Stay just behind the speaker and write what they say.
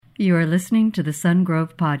You are listening to the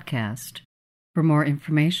Sungrove Podcast. For more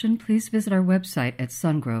information, please visit our website at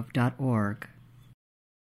sungrove.org.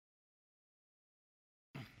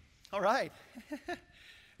 All right.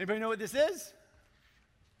 Anybody know what this is?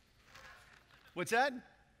 What's that?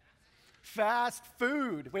 Fast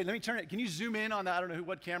food. Wait, let me turn it. Can you zoom in on that? I don't know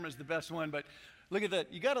what camera is the best one, but look at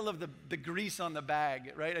that. You got to love the grease on the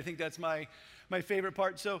bag, right? I think that's my favorite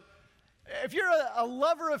part. So if you're a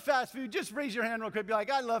lover of fast food, just raise your hand real quick. Be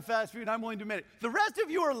like, I love fast food. I'm willing to admit it. The rest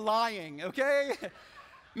of you are lying, okay?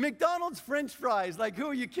 McDonald's French fries. Like, who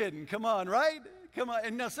are you kidding? Come on, right? Come on.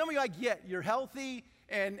 And now some of you, I get you're healthy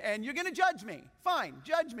and you're going to judge me. Fine,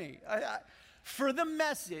 judge me. For the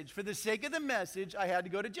message, for the sake of the message, I had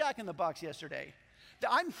to go to Jack in the Box yesterday.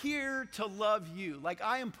 I'm here to love you. Like,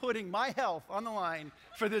 I am putting my health on the line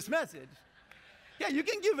for this message. Yeah, you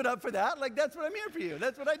can give it up for that. Like, that's what I'm here for you.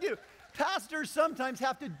 That's what I do. Pastors sometimes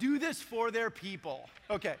have to do this for their people.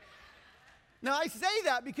 Okay. Now, I say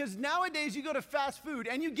that because nowadays you go to fast food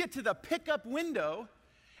and you get to the pickup window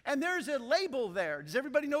and there's a label there. Does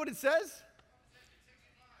everybody know what it says?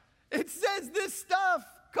 It says this stuff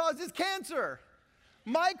causes cancer.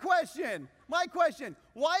 My question,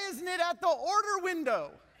 why isn't it at the order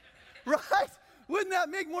window? Right? Wouldn't that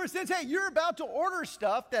make more sense? Hey, you're about to order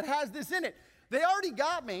stuff that has this in it. They already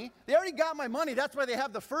got me. They already got my money. That's why they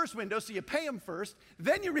have the first window, so you pay them first.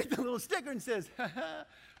 Then you read the little sticker and it says,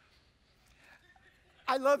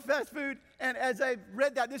 I love fast food. And as I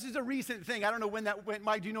read that, this is a recent thing. I don't know when that went.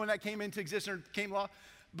 Mike, do you know when that came into existence or came law?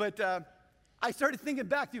 But I started thinking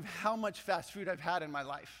back to how much fast food I've had in my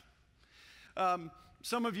life.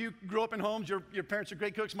 Some of you grew up in homes. Your parents are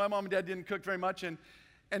great cooks. My mom and dad didn't cook very much. And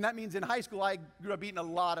that means in high school, I grew up eating a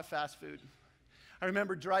lot of fast food. I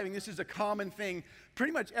remember driving. This is a common thing.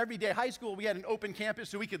 Pretty much every day. High school, we had an open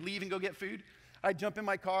campus so we could leave and go get food. I'd jump in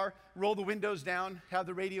my car, roll the windows down, have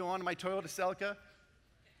the radio on in my Toyota Celica.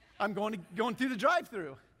 I'm going through the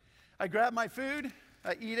drive-thru. I grab my food.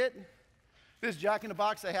 I eat it. This Jack in the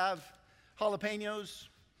Box, I have jalapenos,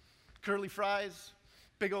 curly fries,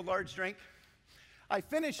 big old large drink. I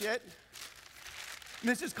finish it.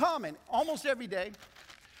 And this is common. Almost every day,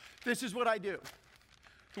 this is what I do.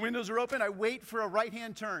 The windows are open. I wait for a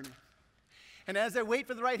right-hand turn. And as I wait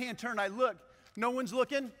for the right-hand turn, I look. No one's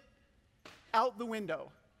looking. Out the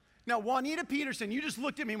window. Now, Juanita Peterson, you just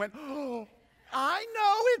looked at me and went, oh, I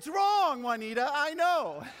know it's wrong, Juanita. I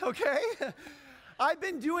know, okay? I've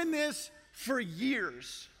been doing this for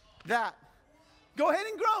years. That. Go ahead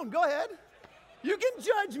and groan. Go ahead. You can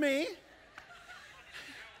judge me.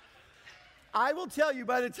 I will tell you,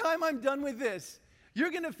 by the time I'm done with this, you're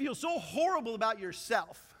going to feel so horrible about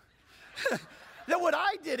yourself that what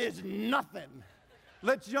I did is nothing.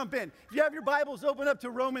 Let's jump in. If you have your Bibles, open up to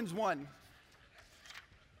Romans 1.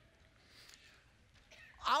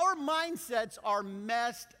 Our mindsets are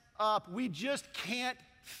messed up. We just can't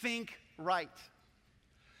think right.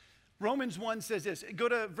 Romans 1 says this. Go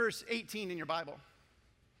to verse 18 in your Bible.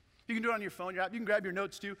 You can do it on your phone, your app. You can grab your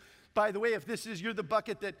notes too. By the way, if you're the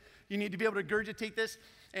bucket that you need to be able to regurgitate this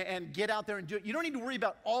and get out there and do it, you don't need to worry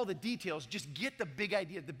about all the details. Just get the big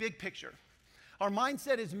idea, the big picture. Our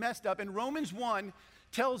mindset is messed up, and Romans 1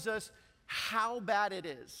 tells us how bad it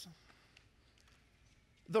is.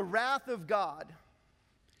 The wrath of God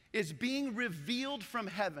is being revealed from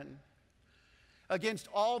heaven against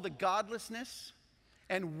all the godlessness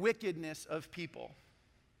and wickedness of people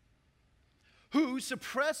who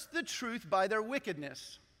suppress the truth by their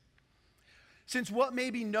wickedness. Since what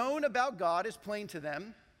may be known about God is plain to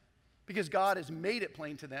them, because God has made it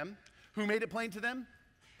plain to them. Who made it plain to them?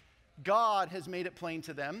 God has made it plain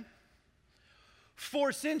to them.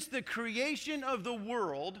 For since the creation of the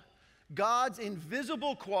world, God's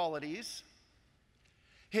invisible qualities,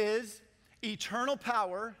 His eternal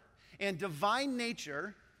power and divine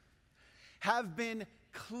nature have been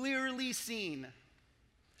clearly seen.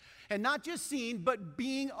 And not just seen, but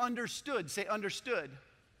being understood. Say understood.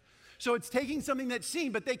 So it's taking something that's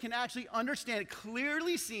seen, but they can actually understand it,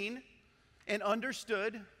 clearly seen and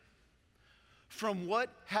understood from what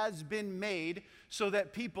has been made, so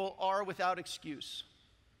that people are without excuse.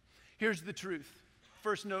 Here's the truth.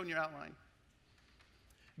 First note in your outline.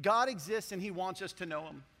 God exists and He wants us to know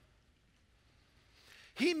Him.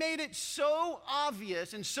 He made it so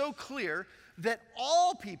obvious and so clear that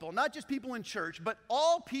all people, not just people in church, but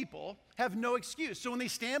all people have no excuse. So when they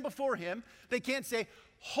stand before Him, they can't say,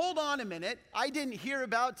 hold on a minute, I didn't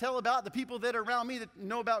tell about the people that are around me that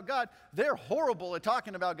know about God. They're horrible at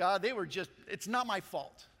talking about God. It's not my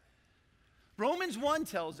fault. Romans 1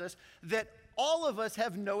 tells us that all of us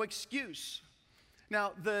have no excuse.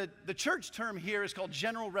 Now, the church term here is called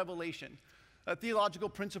general revelation. a theological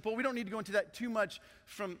principle. We don't need to go into that too much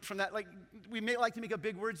from that. Like, we may like to make up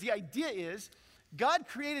big words. The idea is God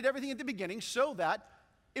created everything at the beginning so that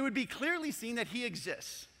it would be clearly seen that he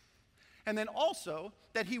exists. And then also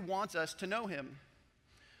that he wants us to know him.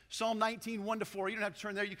 Psalm 19, 1-4. You don't have to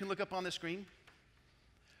turn there. You can look up on the screen.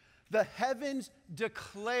 The heavens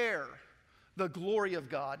declare the glory of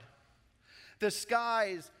God. The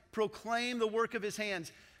skies proclaim the work of his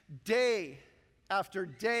hands. Day after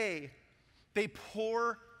day, they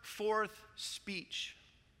pour forth speech.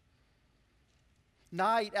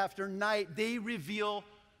 Night after night, they reveal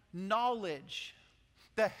knowledge.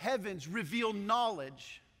 The heavens reveal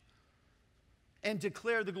knowledge and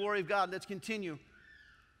declare the glory of God. Let's continue.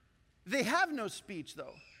 They have no speech,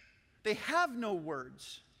 though. They have no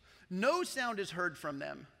words. No sound is heard from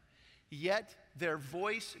them, yet their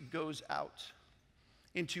voice goes out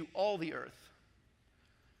into all the earth.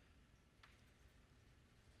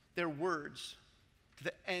 Their words to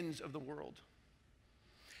the ends of the world.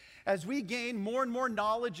 As we gain more and more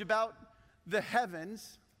knowledge about the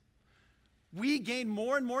heavens, we gain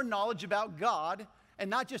more and more knowledge about God, and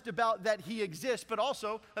not just about that he exists, but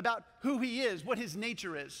also about who he is, what his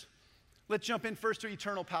nature is. Let's jump in first to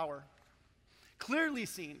eternal power. Clearly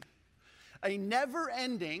seen, a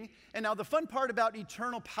never-ending, and now the fun part about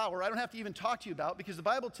eternal power, I don't have to even talk to you about, because the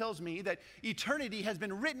Bible tells me that eternity has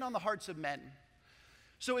been written on the hearts of men.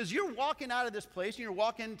 So as you're walking out of this place, and you're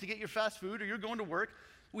walking to get your fast food, or you're going to work,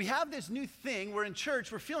 we have this new thing where in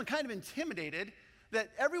church we're feeling kind of intimidated that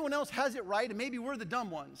everyone else has it right and maybe we're the dumb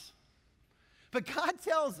ones. But God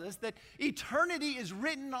tells us that eternity is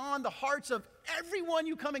written on the hearts of everyone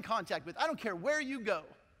you come in contact with. I don't care where you go.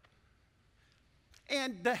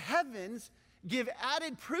 And the heavens give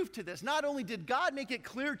added proof to this. Not only did God make it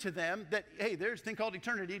clear to them that, hey, there's a thing called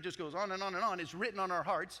eternity, it just goes on and on and on. It's written on our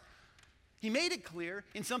hearts. He made it clear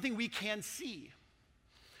in something we can see.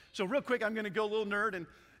 So real quick, I'm going to go a little nerd, and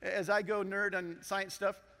as I go nerd on science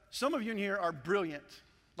stuff, some of you in here are brilliant.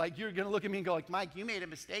 Like, you're going to look at me and go like, Mike, you made a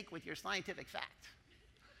mistake with your scientific fact.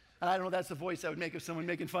 And I don't know, that's the voice I would make of someone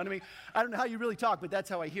making fun of me. I don't know how you really talk, but that's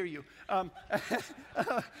how I hear you.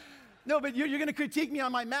 No, but you're going to critique me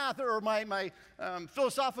on my math or my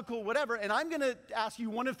philosophical whatever, and I'm going to ask you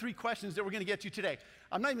one of three questions that we're going to get to today.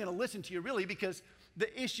 I'm not even going to listen to you, really, because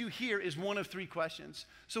the issue here is one of three questions.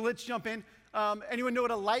 So let's jump in. Anyone know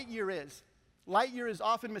what a light year is? Light year is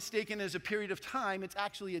often mistaken as a period of time. It's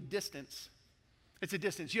actually a distance. It's a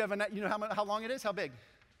distance. You know how long it is? How big?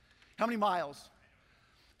 How many miles?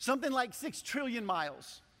 Something like 6 trillion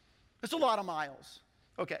miles. That's a lot of miles.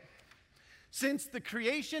 Okay. Since the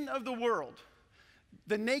creation of the world,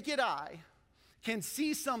 the naked eye can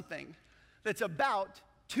see something that's about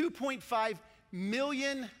 2.5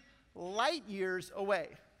 million light years away.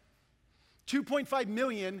 2.5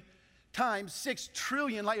 million times 6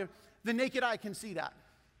 trillion light years. The naked eye can see that.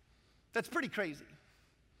 That's pretty crazy.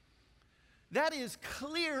 That is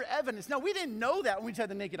clear evidence. Now, we didn't know that when we just had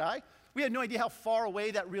the naked eye. We had no idea how far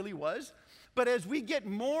away that really was. But as we get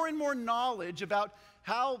more and more knowledge about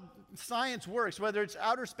how science works, whether it's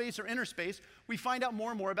outer space or inner space, we find out more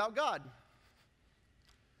and more about God.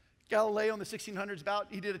 Galileo in the 1600s,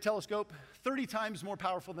 he did a telescope 30 times more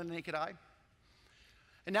powerful than the naked eye.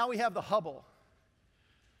 And now we have the Hubble.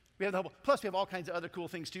 We have the Hubble. Plus, we have all kinds of other cool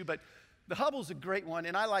things too, but the Hubble's a great one,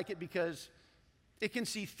 and I like it because it can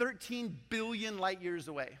see 13 billion light years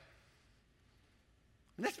away.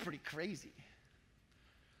 And that's pretty crazy.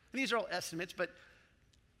 And these are all estimates, but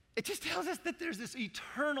it just tells us that there's this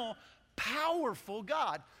eternal, powerful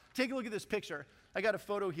God. Take a look at this picture. I got a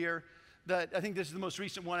photo here that I think this is the most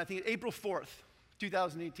recent one. I think April 4th,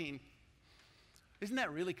 2018. Isn't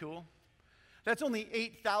that really cool? That's only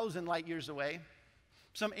 8,000 light years away.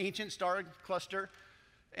 Some ancient star cluster.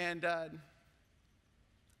 And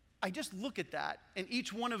I just look at that, and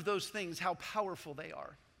each one of those things, how powerful they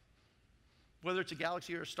are. Whether it's a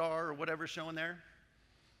galaxy or a star or whatever's showing there.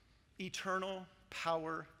 Eternal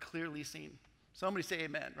power clearly seen. Somebody say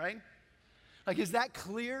amen, right? Like, is that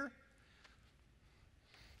clear?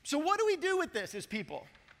 So what do we do with this as people?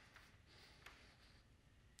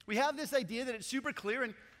 We have this idea that it's super clear,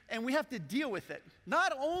 and we have to deal with it.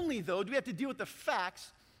 Not only, though, do we have to deal with the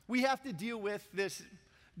facts, we have to deal with this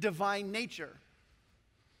divine nature.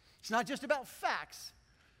 It's not just about facts.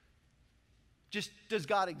 Just does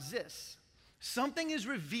God exist? Something is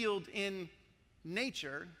revealed in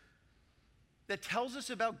nature that tells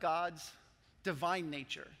us about God's divine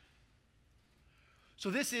nature.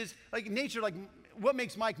 So this is like nature, like what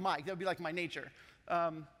makes Mike Mike? That would be like my nature.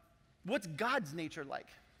 What's God's nature like?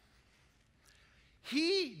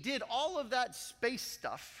 He did all of that space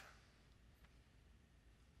stuff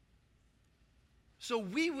so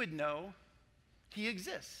we would know he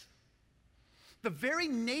exists. The very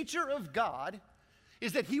nature of God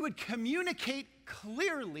is that he would communicate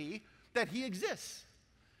clearly that he exists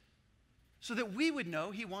so that we would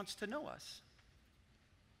know he wants to know us.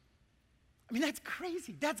 I mean, that's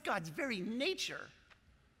crazy. That's God's very nature.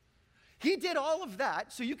 He did all of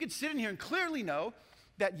that so you could sit in here and clearly know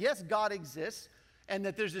that, yes, God exists and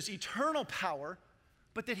that there's this eternal power,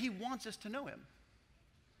 but that he wants us to know him.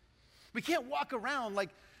 We can't walk around like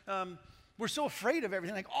we're so afraid of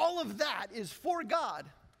everything. Like all of that is for God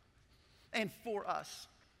and for us.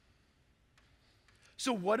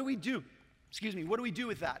 So what do we do? What do we do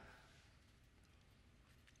with that?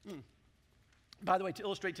 By the way, to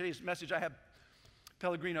illustrate today's message, I have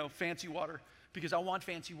Pellegrino fancy water because I want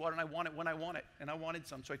fancy water and I want it when I want it. And I wanted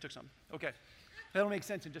some, so I took some. Okay, that'll make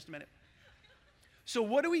sense in just a minute. So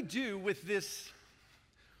what do we do with this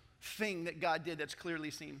thing that God did that's clearly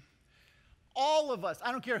seen? All of us,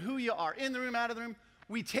 I don't care who you are, in the room, out of the room,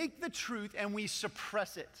 we take the truth and we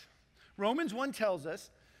suppress it. Romans 1 tells us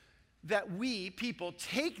that we, people,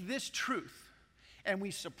 take this truth and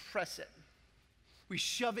we suppress it. We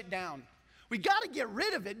shove it down. We got to get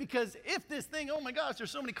rid of it because if this thing, oh my gosh,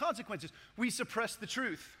 there's so many consequences, we suppress the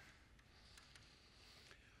truth.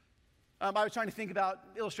 I was trying to think about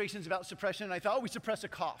illustrations about suppression, and I thought, we suppress a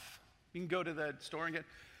cough. You can go to the store and get,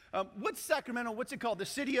 what's Sacramento, what's it called? The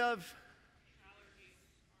city of?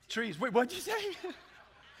 Trees. Wait, what'd you say?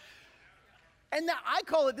 And now I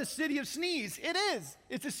call it the city of sneeze. It is.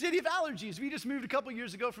 It's a city of allergies. We just moved a couple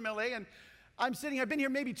years ago from LA, and I've been here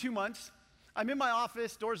maybe 2 months. I'm in my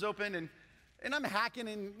office, doors open, and I'm hacking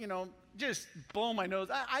and, just blowing my nose.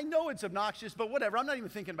 I know it's obnoxious, but whatever. I'm not even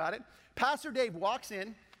thinking about it. Pastor Dave walks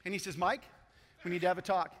in, and he says, Mike, we need to have a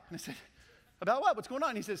talk. And I said, about what? What's going on?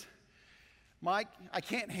 And he says, Mike, I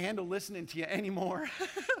can't handle listening to you anymore.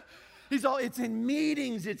 It's in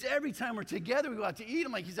meetings. It's every time we're together, we go out to eat.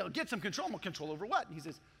 I'm like, get some control. I'm like, control over what? And he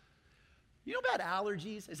says, you know about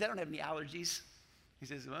allergies? I said, I don't have any allergies. He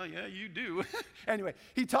says, well, yeah, you do. Anyway,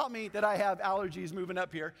 he taught me that I have allergies moving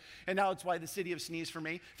up here, and now it's why the city of sneeze for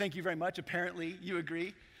me. Thank you very much. Apparently, you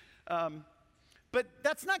agree. But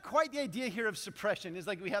that's not quite the idea here of suppression. It's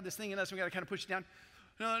like we have this thing in us, and we got to kind of push it down.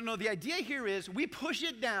 No, the idea here is we push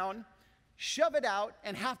it down, shove it out,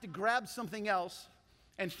 and have to grab something else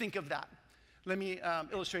and think of that. Let me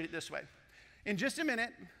illustrate it this way. In just a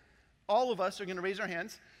minute, all of us are going to raise our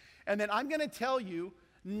hands, and then I'm going to tell you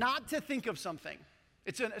not to think of something.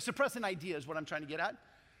 Suppress an idea is what I'm trying to get at.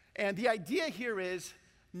 And the idea here is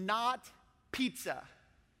not pizza.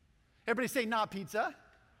 Everybody say not pizza.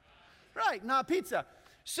 Right, not pizza.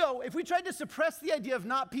 So if we tried to suppress the idea of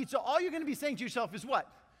not pizza, all you're going to be saying to yourself is what?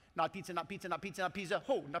 Not pizza, not pizza, not pizza, not pizza.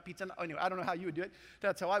 Oh, not pizza. Not, anyway, I don't know how you would do it.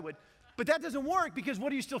 That's how I would. But that doesn't work because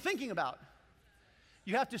what are you still thinking about?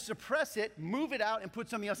 You have to suppress it, move it out, and put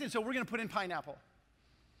something else in. So we're going to put in pineapple.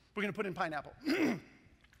 We're going to put in pineapple.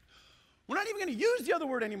 We're not even going to use the other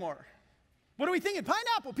word anymore. What are we thinking?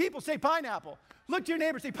 Pineapple. People say pineapple. Look to your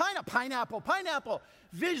neighbor, say pineapple, pineapple, pineapple.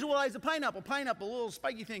 Visualize a pineapple, little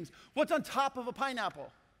spiky things. What's on top of a pineapple?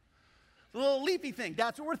 The little leafy thing.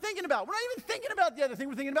 That's what we're thinking about. We're not even thinking about the other thing.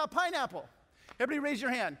 We're thinking about pineapple. Everybody raise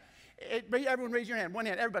your hand. Everyone raise your hand. One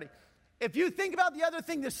hand, everybody. If you think about the other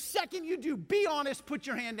thing, the second you do, be honest, put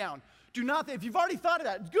your hand down. Do not, if you've already thought of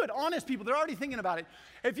that, it's good, honest people, they're already thinking about it.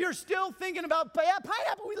 If you're still thinking about,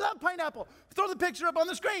 pineapple, we love pineapple. Throw the picture up on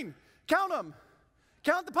the screen. Count them.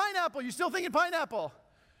 Count the pineapple. You're still thinking pineapple.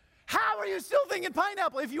 How are you still thinking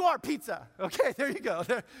pineapple if you are pizza? Okay, there you go.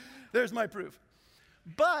 There's my proof.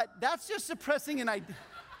 But that's just suppressing an idea.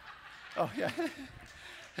 Oh, yeah.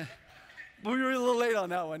 We were a little late on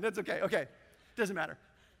that one. That's okay. Okay, doesn't matter.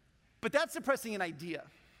 But that's suppressing an idea.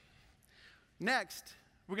 Next,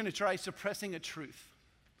 we're going to try suppressing a truth.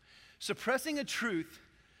 Suppressing a truth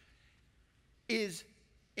is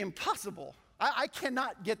impossible. I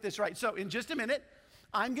cannot get this right. So in just a minute,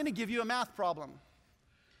 I'm going to give you a math problem.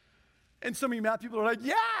 And some of you math people are like,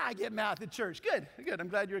 yeah, I get math at church. Good, good. I'm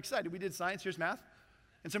glad you're excited. We did science, here's math.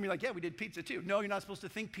 And some of you are like, yeah, we did pizza too. No, you're not supposed to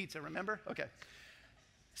think pizza, remember? Okay.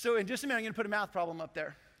 So in just a minute, I'm going to put a math problem up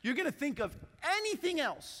there. You're going to think of anything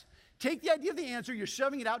else. Take the idea of the answer, you're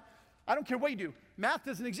shoving it out. I don't care what you do. Math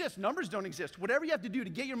doesn't exist. Numbers don't exist. Whatever you have to do to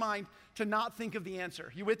get your mind to not think of the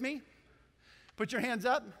answer. You with me? Put your hands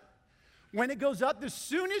up. When it goes up, as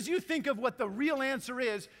soon as you think of what the real answer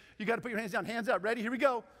is, you got to put your hands down. Hands up. Ready? Here we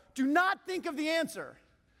go. Do not think of the answer.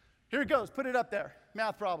 Here it goes. Put it up there.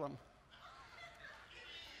 Math problem.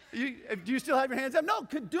 Do you still have your hands up? No,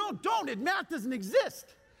 don't. Math doesn't exist.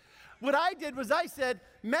 What I did was I said,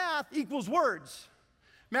 math equals words.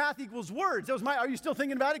 Math equals words. That was are you still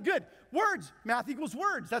thinking about it? Good. Words. Math equals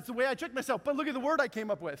words. That's the way I tricked myself. But look at the word I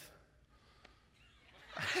came up with.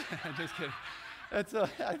 I'm just kidding. I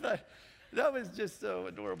thought that was just so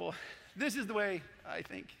adorable. This is the way I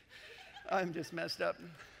think. I'm just messed up.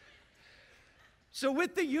 So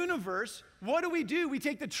with the universe, what do? We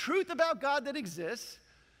take the truth about God that exists,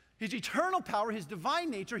 his eternal power, his divine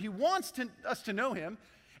nature. He wants us to know him.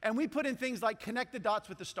 And we put in things like connect the dots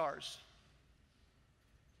with the stars.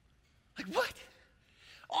 Like what?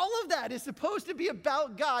 All of that is supposed to be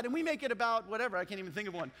about God, and we make it about whatever. I can't even think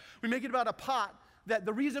of one. We make it about a pot, that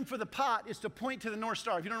the reason for the pot is to point to the North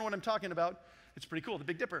Star. If you don't know what I'm talking about, it's pretty cool, the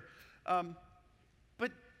Big Dipper.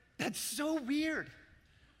 But that's so weird.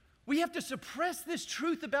 We have to suppress this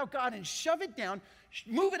truth about God and shove it down,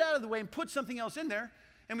 move it out of the way, and put something else in there,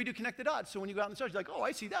 and we do connect the dots. So when you go out in the stars, you're like, oh,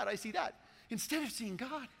 I see that. Instead of seeing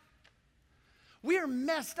God. We are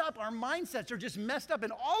messed up. Our mindsets are just messed up,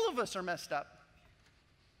 and all of us are messed up.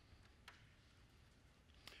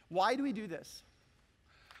 Why do we do this?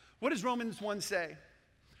 What does Romans 1 say?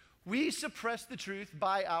 We suppress the truth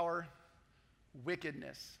by our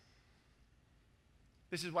wickedness.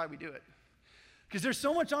 This is why we do it. Because there's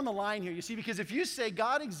so much on the line here, you see, because if you say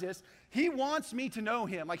God exists, he wants me to know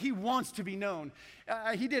him, like he wants to be known.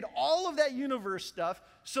 He did all of that universe stuff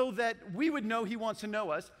so that we would know he wants to know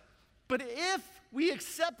us. But if we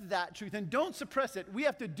accept that truth and don't suppress it, we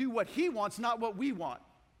have to do what he wants, not what we want.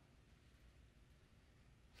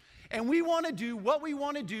 And we want to do what we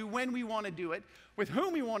want to do when we want to do it, with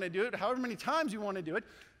whom we want to do it, however many times we want to do it,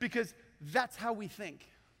 because that's how we think.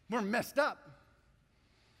 We're messed up.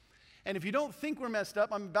 And if you don't think we're messed up,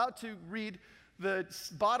 I'm about to read the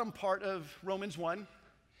bottom part of Romans 1.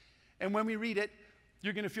 And when we read it,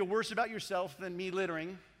 you're going to feel worse about yourself than me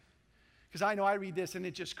littering, because I know I read this and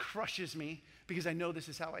it just crushes me because I know this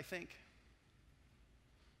is how I think.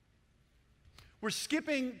 We're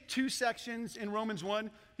skipping 2 sections in Romans 1.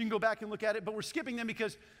 You can go back and look at it, but we're skipping them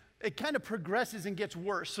because it kind of progresses and gets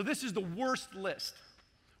worse. So this is the worst list.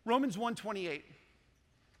 Romans 1:28.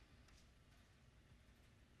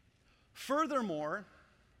 Furthermore,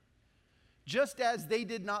 just as they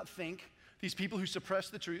did not think, these people who suppress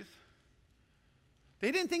the truth,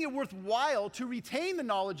 they didn't think it worthwhile to retain the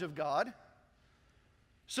knowledge of God,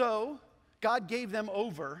 so God gave them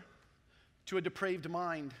over to a depraved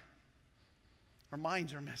mind. Our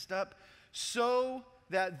minds are messed up, so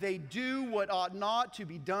that they do what ought not to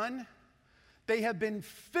be done. They have been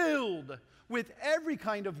filled with every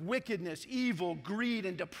kind of wickedness, evil, greed,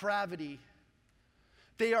 and depravity.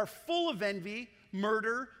 They are full of envy,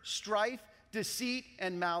 murder, strife, deceit,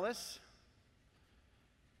 and malice.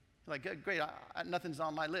 Like, great, nothing's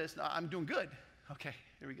on my list. I'm doing good. Okay,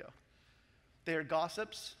 here we go. They are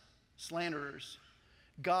gossips, slanderers,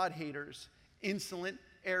 God-haters, insolent,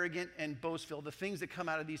 arrogant, and boastful, the things that come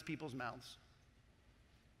out of these people's mouths.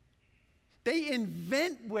 They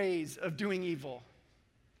invent ways of doing evil.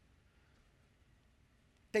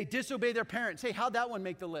 They disobey their parents. Hey, how'd that one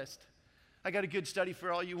make the list? I got a good study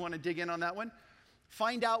for all you want to dig in on that one.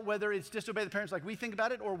 Find out whether it's disobey the parents like we think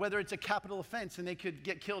about it, or whether it's a capital offense and they could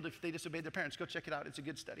get killed if they disobeyed their parents. Go check it out. It's a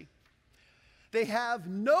good study. They have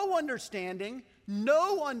no understanding,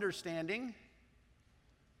 no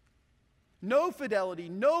fidelity,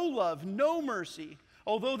 no love, no mercy,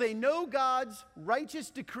 although they know God's righteous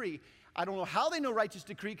decree. I don't know how they know righteous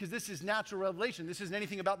decree, because this is natural revelation. This isn't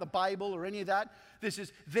anything about the Bible or any of that.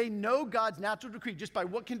 They know God's natural decree just by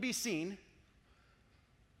what can be seen.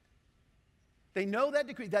 They know that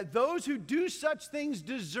decree, that those who do such things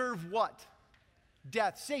deserve what?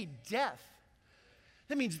 Death. Say death.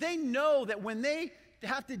 That means they know that when they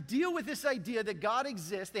have to deal with this idea that God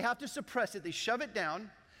exists, they have to suppress it. They shove it down.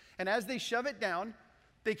 And as they shove it down,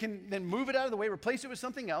 they can then move it out of the way, replace it with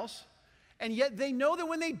something else. And yet they know that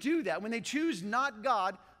when they do that, when they choose not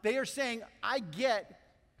God, they are saying, I get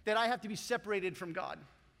that I have to be separated from God.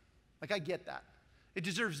 Like, I get that. It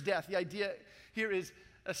deserves death. The idea here is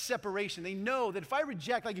a separation. They know that if I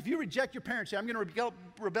reject, like if you reject your parents, say, I'm going to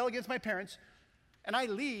rebel against my parents, and I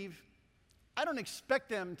leave, I don't expect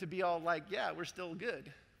them to be all like, yeah, we're still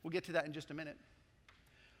good. We'll get to that in just a minute.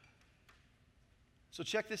 So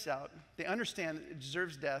check this out. They understand that it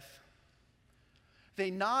deserves death. They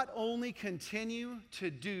not only continue to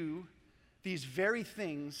do these very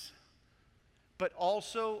things, but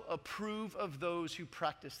also approve of those who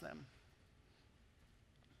practice them.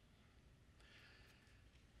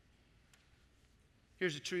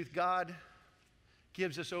 Here's the truth. God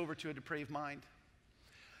gives us over to a depraved mind.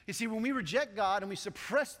 You see, when we reject God and we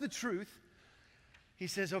suppress the truth, he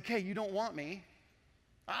says, okay, you don't want me.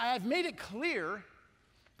 I've made it clear,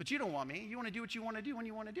 but you don't want me. You want to do what you want to do when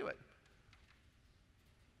you want to do it.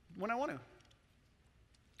 when I want to.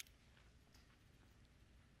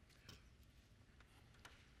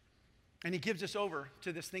 And he gives us over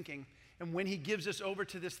to this thinking. And when he gives us over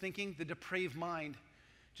to this thinking, the depraved mind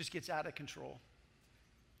just gets out of control.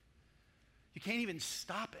 You can't even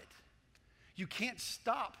stop it. You can't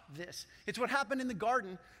stop this. It's what happened in the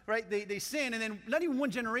garden, right? They sin, and then not even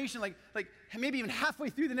one generation, like maybe even halfway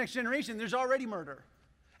through the next generation, there's already murder.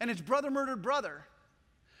 And it's brother murdered brother.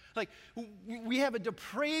 Like, we have a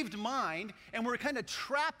depraved mind, and we're kind of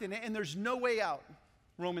trapped in it, and there's no way out.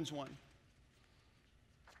 Romans 1.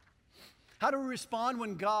 How do we respond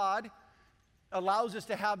when God allows us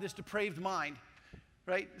to have this depraved mind,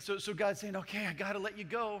 right? So God's saying, okay, I got to let you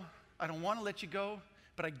go. I don't want to let you go,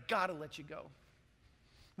 but I got to let you go.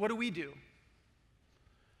 What do?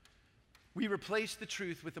 We replace the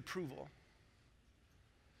truth with approval.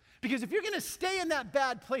 Because if you're going to stay in that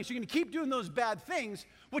bad place, you're going to keep doing those bad things,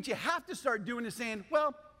 what you have to start doing is saying,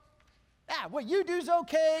 well, what you do is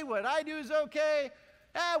okay, what I do is okay,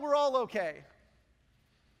 we're all okay.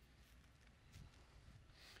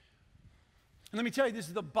 And let me tell you, this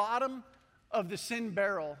is the bottom of the sin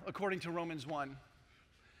barrel, according to Romans 1.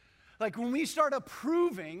 Like when we start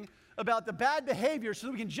approving about the bad behavior so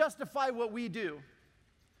that we can justify what we do.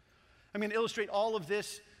 I'm going to illustrate all of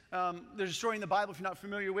this. There's a story in the Bible, if you're not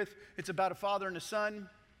familiar with. It's about a father and a son.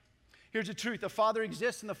 Here's the truth. A father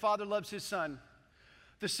exists and the father loves his son.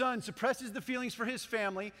 The son suppresses the feelings for his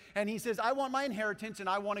family, and he says, I want my inheritance and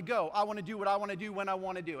I want to go. I want to do what I want to do when I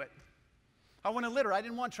want to do it. I want to litter. I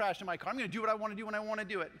didn't want trash in my car. I'm going to do what I want to do when I want to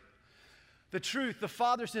do it. The truth, the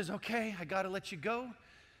father says, okay, I got to let you go.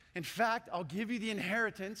 In fact, I'll give you the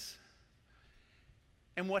inheritance.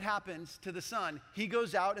 And what happens to the son? He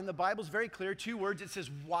goes out, and the Bible's very clear, 2 words. It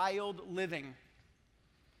says wild living.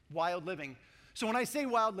 Wild living. So when I say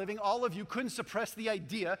wild living, all of you couldn't suppress the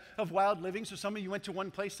idea of wild living. So some of you went to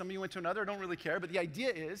one place, some of you went to another. I don't really care. But the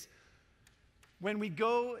idea is when we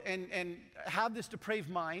go and have this depraved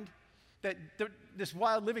mind, that this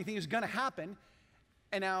wild living thing is going to happen.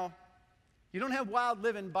 And now, you don't have wild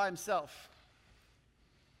living by himself.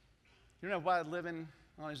 You don't have wild living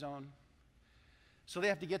on his own. So they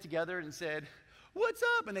have to get together and said, what's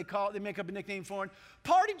up? And they make up a nickname for him.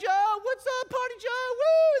 Party Joe, what's up, Party Joe?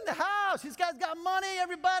 Woo, in the house. This guy's got money,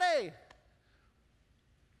 everybody.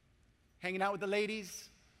 Hanging out with the ladies.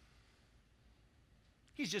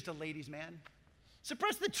 He's just a ladies' man.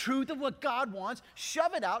 Suppress the truth of what God wants.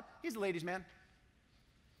 Shove it out. He's a ladies' man.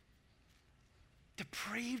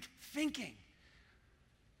 Depraved thinking.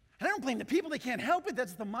 And I don't blame the people. They can't help it.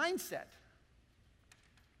 That's the mindset.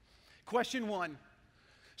 Question 1.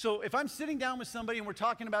 So if I'm sitting down with somebody and we're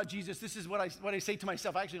talking about Jesus, this is what I say to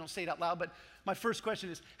myself. I actually don't say it out loud, but my first question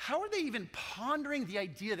is, how are they even pondering the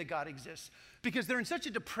idea that God exists? Because they're in such a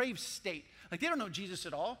depraved state. Like they don't know Jesus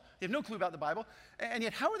at all. They have no clue about the Bible. And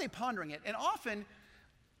yet, how are they pondering it? And often,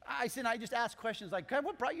 I just ask questions like, God,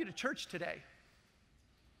 what brought you to church today?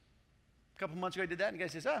 A couple months ago I did that, and the guy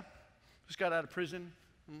says, just got out of prison.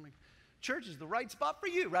 I'm like, church is the right spot for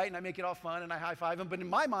you, right? And I make it all fun, and I high-five him. But in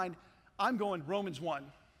my mind, I'm going Romans 1.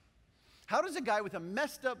 How does a guy with a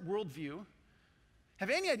messed up worldview have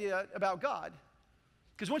any idea about God?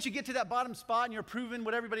 Because once you get to that bottom spot and you're proving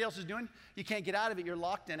what everybody else is doing, you can't get out of it. You're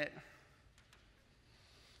locked in it.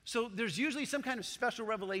 So there's usually some kind of special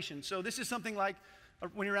revelation. So this is something like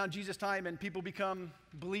when you're around Jesus' time and people become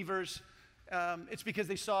believers, it's because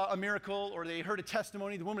they saw a miracle or they heard a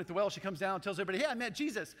testimony. The woman at the well, she comes down and tells everybody, hey, I met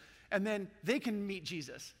Jesus. And then they can meet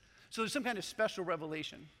Jesus. So there's some kind of special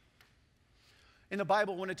revelation. In the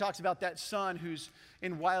Bible, when it talks about that son who's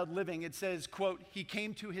in wild living, it says, quote, he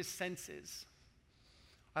came to his senses.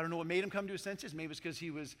 I don't know what made him come to his senses. Maybe it's because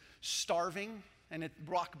he was starving and at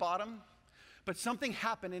rock bottom. But something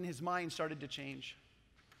happened and his mind started to change.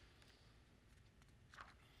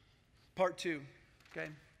 Part 2, okay?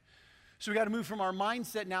 So we got to move from our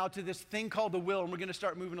mindset now to this thing called the will, and we're going to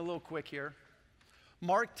start moving a little quick here.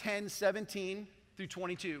 Mark 10:17 through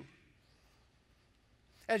 22.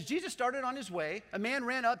 As Jesus started on his way, a man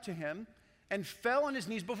ran up to him and fell on his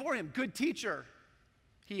knees before him. Good teacher,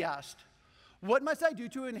 he asked, what must I do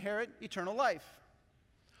to inherit eternal life?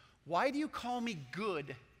 Why do you call me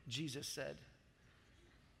good? Jesus said.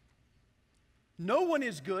 No one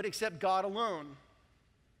is good except God alone.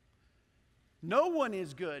 No one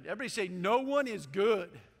is good. Everybody say, no one is good.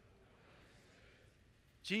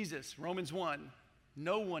 Jesus, Romans 1,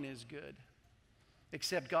 no one is good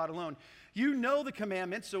except God alone. You know the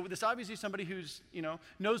commandments. So this obviously is somebody who's,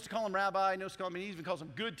 knows to call him rabbi, knows to call him, he even calls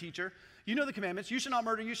him good teacher. You know the commandments. You shall not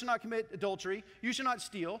murder. You shall not commit adultery. You shall not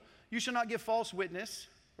steal. You shall not give false witness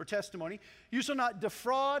or testimony. You shall not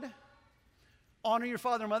defraud. Honor your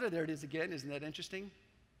father and mother. There it is again. Isn't that interesting?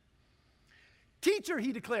 Teacher,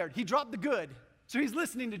 he declared. He dropped the good. So he's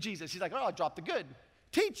listening to Jesus. He's like, oh, I dropped the good.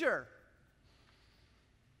 Teacher.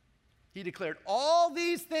 He declared, all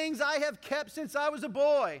these things I have kept since I was a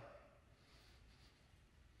boy.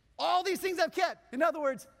 All these things I've kept. In other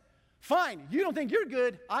words, fine, you don't think you're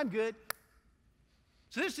good, I'm good.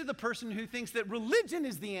 So this is the person who thinks that religion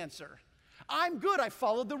is the answer. I'm good, I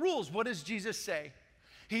followed the rules. What does Jesus say?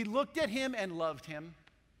 He looked at him and loved him.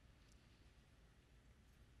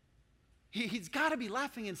 He's got to be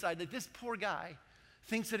laughing inside that this poor guy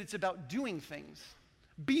thinks that it's about doing things,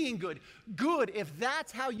 being good. Good, if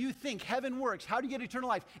that's how you think heaven works, how do you get eternal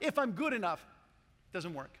life? If I'm good enough, it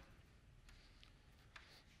doesn't work.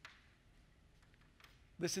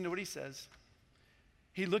 Listen to what he says.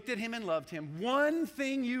 He looked at him and loved him. One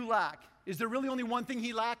thing you lack. Is there really only one thing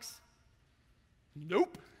he lacks?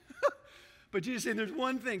 Nope. But Jesus saying there's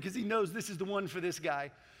one thing because he knows this is the one for this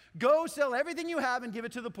guy. Go sell everything you have and give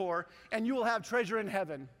it to the poor, and you will have treasure in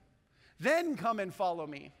heaven. Then come and follow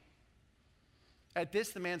me. At this,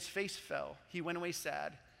 the man's face fell. He went away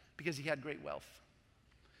sad because he had great wealth.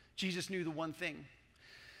 Jesus knew the one thing.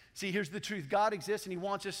 See, here's the truth. God exists, and he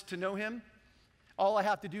wants us to know him. All I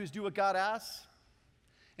have to do is do what God asks,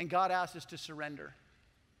 and God asks us to surrender.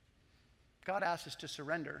 God asks us to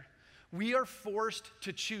surrender. We are forced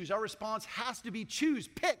to choose. Our response has to be choose,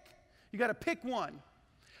 pick. You got to pick one.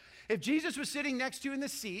 If Jesus was sitting next to you in the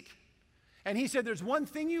seat, and he said, there's one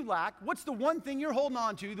thing you lack, what's the one thing you're holding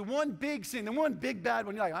on to, the one big sin, the one big bad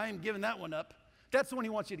one, you're like, I ain't giving that one up. That's the one he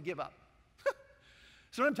wants you to give up.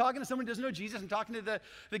 So when I'm talking to someone who doesn't know Jesus, I'm talking to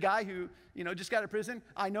the guy who, just got out of prison.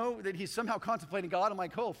 I know that he's somehow contemplating God. I'm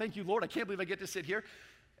like, oh, thank you, Lord. I can't believe I get to sit here.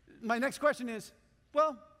 My next question is,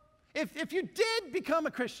 well, if you did become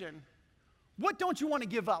a Christian, what don't you want to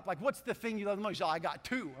give up? Like, what's the thing you love the most? Oh, I got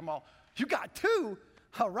two. I'm all, you got two?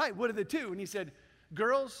 All right, what are the two? And he said,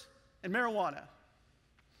 girls and marijuana.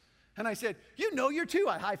 And I said, you're two.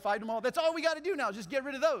 I high-fived them all. That's all we got to do now, just get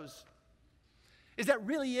rid of those. Is that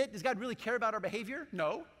really it? Does God really care about our behavior?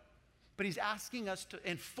 No. But he's asking us to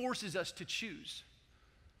and forces us to choose.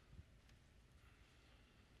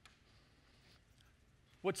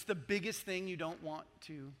 What's the biggest thing you don't want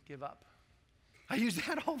to give up? I use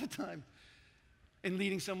that all the time in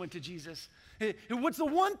leading someone to Jesus. What's the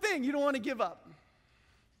one thing you don't want to give up?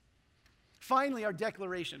 Finally, our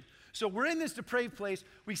declaration. So we're in this depraved place.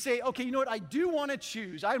 We say, okay, you know what? I do want to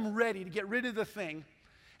choose. I'm ready to get rid of the thing.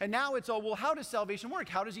 And now it's all, well, how does salvation work?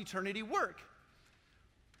 How does eternity work?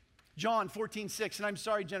 John 14:6, and I'm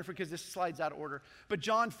sorry, Jennifer, because this slide's out of order. But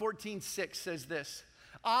John 14:6 says this,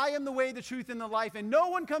 I am the way, the truth, and the life, and no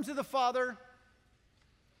one comes to the Father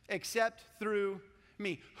except through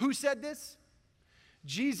me. Who said this?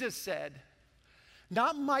 Jesus said.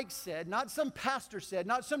 Not Mike said, not some pastor said,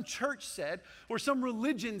 not some church said, or some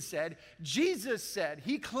religion said. Jesus said,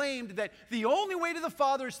 he claimed that the only way to the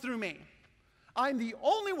Father is through me. I'm the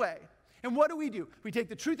only way. And what do? We take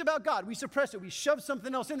the truth about God, we suppress it, we shove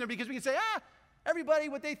something else in there because we can say, everybody,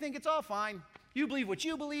 what they think, it's all fine. You believe what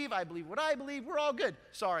you believe, I believe what I believe, we're all good.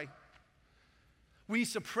 Sorry. We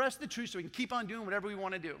suppress the truth so we can keep on doing whatever we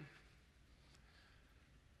want to do.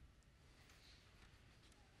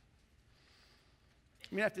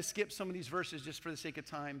 I'm going to have to skip some of these verses just for the sake of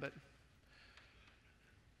time, but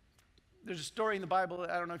there's a story in the Bible,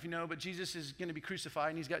 I don't know if you know, but Jesus is going to be crucified,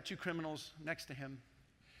 and he's got two criminals next to him.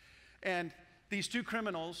 And these two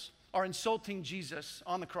criminals are insulting Jesus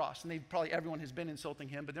on the cross, and everyone has been insulting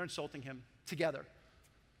him, but they're insulting him together.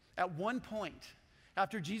 At one point,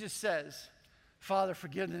 after Jesus says, Father,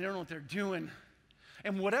 forgive them, they don't know what they're doing,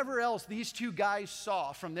 and whatever else these two guys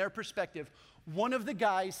saw from their perspective, one of the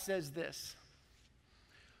guys says this.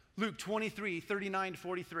 Luke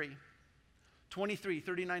 23:39-43.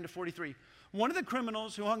 23:39-43. One of the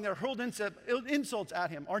criminals who hung there hurled insults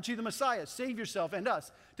at him. Aren't you the Messiah? Save yourself and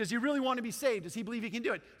us. Does he really want to be saved? Does he believe he can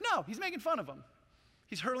do it? No, he's making fun of him.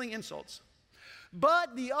 He's hurling insults.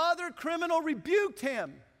 But the other criminal rebuked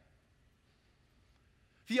him.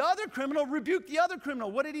 The other criminal rebuked the other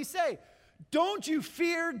criminal. What did he say? Don't you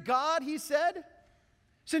fear God, he said,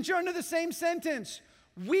 since you're under the same sentence.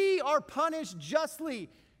 We are punished justly.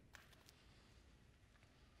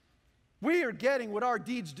 We are getting what our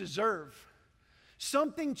deeds deserve.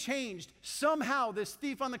 Something changed. Somehow, this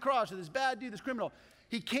thief on the cross, or this bad dude, this criminal,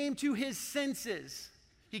 he came to his senses.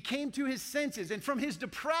 He came to his senses. And from his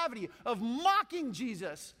depravity of mocking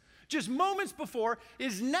Jesus just moments before,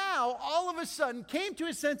 is now all of a sudden came to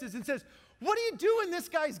his senses and says, what are you doing? This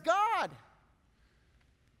guy's God.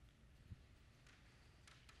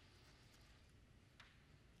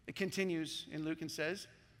 It continues in Luke and says,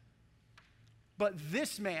 but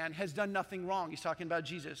this man has done nothing wrong. He's talking about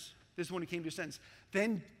Jesus. This is when he came to his senses.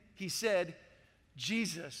 Then he said,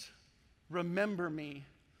 Jesus, remember me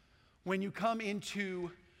when you come into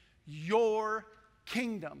your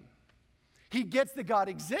kingdom. He gets that God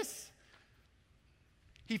exists.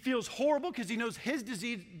 He feels horrible because he knows his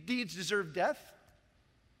deeds deserve death.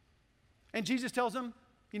 And Jesus tells him,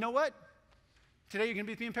 you know what? Today you're going to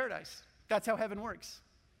be with me in paradise. That's how heaven works.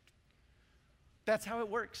 That's how it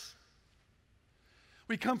works.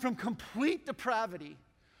 We come from complete depravity,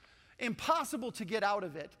 impossible to get out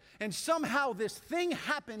of it. And somehow this thing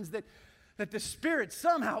happens that the Spirit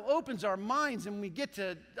somehow opens our minds and we get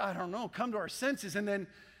to, I don't know, come to our senses. And then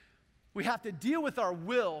we have to deal with our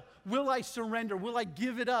will. Will I surrender? Will I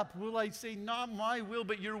give it up? Will I say, not my will,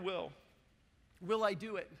 but your will? Will I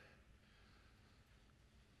do it?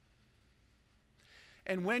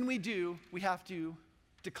 And when we do, we have to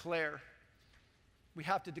declare. We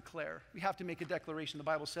have to declare. We have to make a declaration, the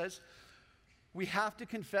Bible says. We have to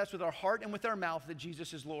confess with our heart and with our mouth that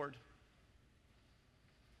Jesus is Lord.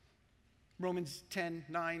 Romans 10,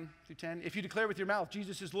 9 through 10. If you declare with your mouth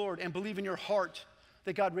Jesus is Lord and believe in your heart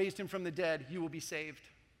that God raised him from the dead, you will be saved.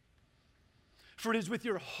 For it is with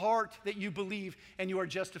your heart that you believe and you are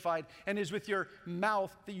justified, and it is with your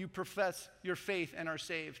mouth that you profess your faith and are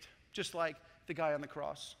saved, just like the guy on the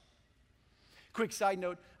cross. Quick side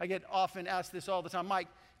note, I get often asked this all the time, Mike,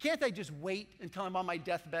 can't I just wait until I'm on my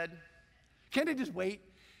deathbed? Can't I just wait?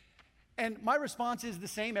 And my response is the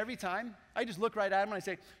same every time. I just look right at him and I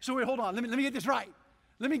say, so wait, hold on, let me get this right.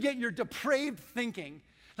 Let me get your depraved thinking.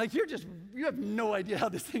 Like you have no idea how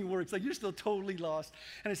this thing works. Like you're still totally lost.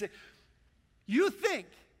 And I say, you think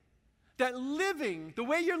that living the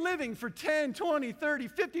way you're living for 10, 20, 30,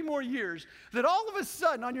 50 more years, that all of a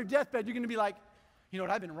sudden on your deathbed, you're going to be like, you know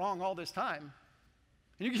what, I've been wrong all this time.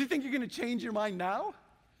 And you think you're going to change your mind now?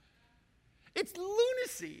 It's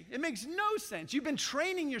lunacy. It makes no sense. You've been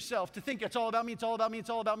training yourself to think it's all about me, it's all about me, it's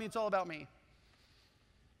all about me, it's all about me.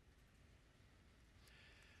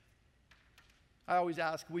 I always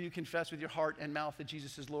ask, will you confess with your heart and mouth that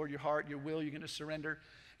Jesus is Lord? Your heart, your will, you're going to surrender.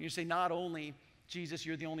 And you say, not only, Jesus,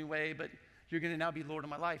 you're the only way, but you're going to now be Lord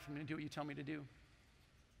of my life. I'm going to do what you tell me to do.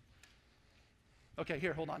 Okay,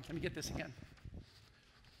 here, hold on. Let me get this again.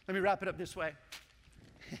 Let me wrap it up this way.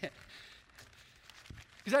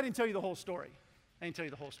 Because I didn't tell you the whole story.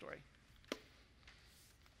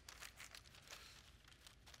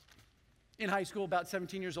 In high school, about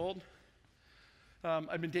 17 years old,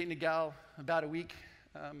 I'd been dating a gal about a week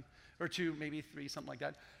or two, maybe 3, something like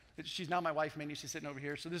that. She's now my wife, Minnie. She's sitting over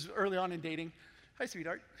here. So this is early on in dating. Hi,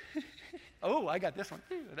 sweetheart. Oh, I got this one.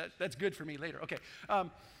 That's good for me later. Okay.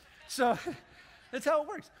 So that's how it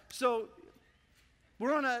works. So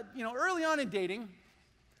we're on early on in dating.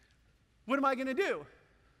 What am I going to do?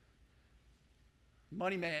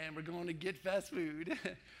 Money man, we're going to get fast food.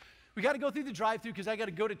 We got to go through the drive-thru because I got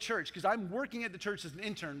to go to church because I'm working at the church as an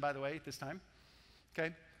intern, by the way, at this time.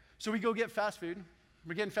 Okay? So we go get fast food.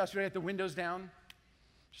 We're getting fast food. I got the windows down,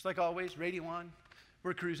 just like always, radio on.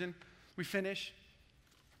 We're cruising. We finish.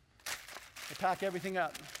 I pack everything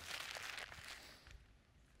up.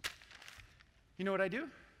 You know what I do?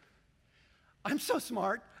 I'm so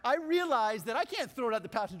smart. I realize that I can't throw it out the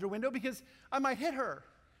passenger window because I might hit her.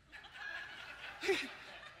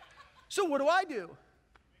 So what do?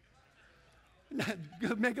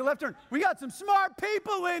 Make a left turn. We got some smart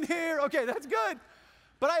people in here. Okay, that's good.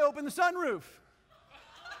 But I open the sunroof.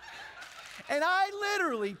 And I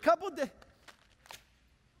literally,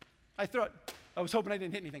 I throw it. I was hoping I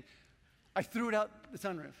didn't hit anything. I threw it out the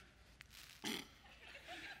sunroof.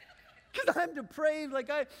 Because I'm depraved,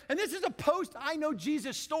 and this is a post-I know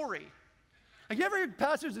Jesus story. Like, you ever hear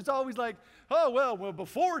pastors, it's always like, oh, well,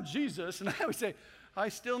 before Jesus, and I always say, I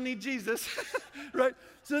still need Jesus, right?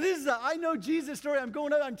 So this is a I know Jesus story. I'm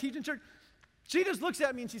going out, I'm teaching church. She just looks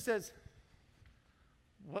at me and she says,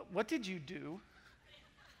 what did you do?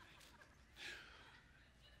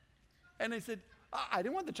 And I said, I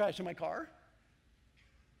didn't want the trash in my car.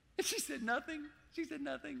 And she said nothing.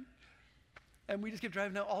 And we just kept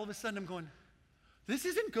driving. Now all of a sudden I'm going, this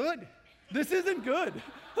isn't good.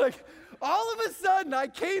 Like, all of a sudden I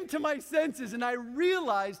came to my senses and I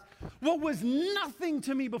realized what was nothing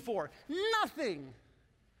to me before. Nothing.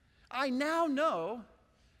 I now know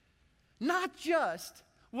not just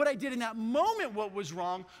what I did in that moment, what was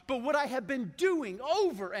wrong, but what I have been doing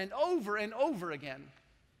over and over and over again.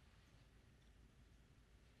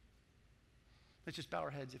 Let's just bow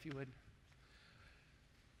our heads, if you would.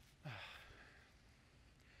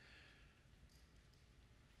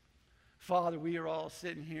 Father, we are all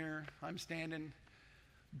sitting here. I'm standing,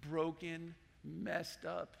 broken, messed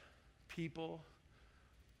up people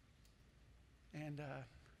And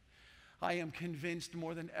I am convinced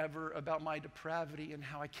more than ever about my depravity and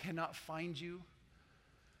how I cannot find you.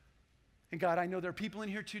 And God, I know there are people in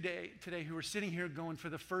here today who are sitting here going for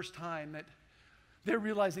the first time that they're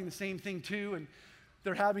realizing the same thing too, and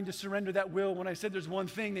they're having to surrender that will. When I said there's one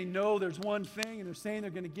thing, they know there's one thing, and they're saying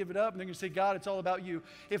they're going to give it up, and they're going to say, God, it's all about you.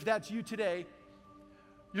 If that's you today,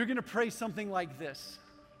 you're going to pray something like this.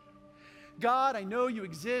 God, I know you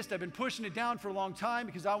exist. I've been pushing it down for a long time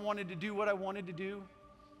because I wanted to do what I wanted to do.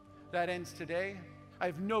 That ends today. I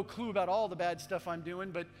have no clue about all the bad stuff I'm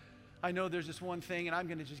doing, but I know there's this one thing, and I'm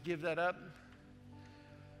going to just give that up.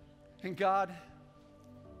 And God,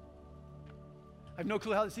 I have no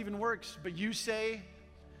clue how this even works, but you say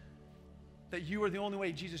that you are the only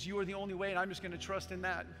way. Jesus, you are the only way, and I'm just going to trust in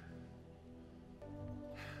that.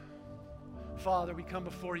 Father, we come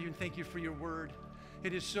before you and thank you for your word.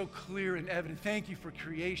 It is so clear and evident. Thank you for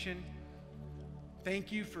creation.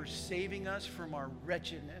 Thank you for saving us from our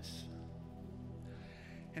wretchedness.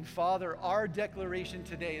 And Father, our declaration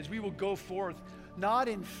today is we will go forth not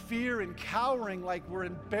in fear and cowering like we're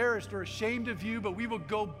embarrassed or ashamed of you, but we will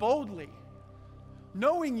go boldly,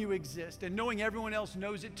 knowing you exist and knowing everyone else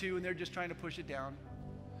knows it too and they're just trying to push it down.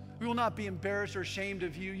 We will not be embarrassed or ashamed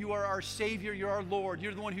of you. You are our Savior. You're our Lord.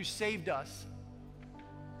 You're the one who saved us.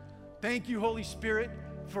 Thank you, Holy Spirit,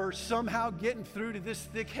 for somehow getting through to this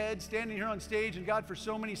thick head standing here on stage, and God, for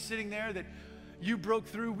so many sitting there that you broke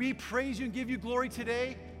through. We praise you and give you glory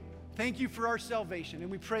today. Thank you for our salvation, and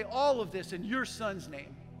we pray all of this in your Son's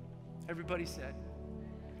name. Everybody said,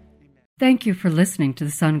 amen. Thank you for listening to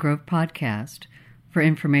the Sungrove Podcast. For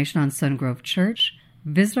information on Sungrove Church,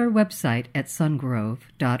 visit our website at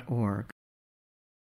sungrove.org.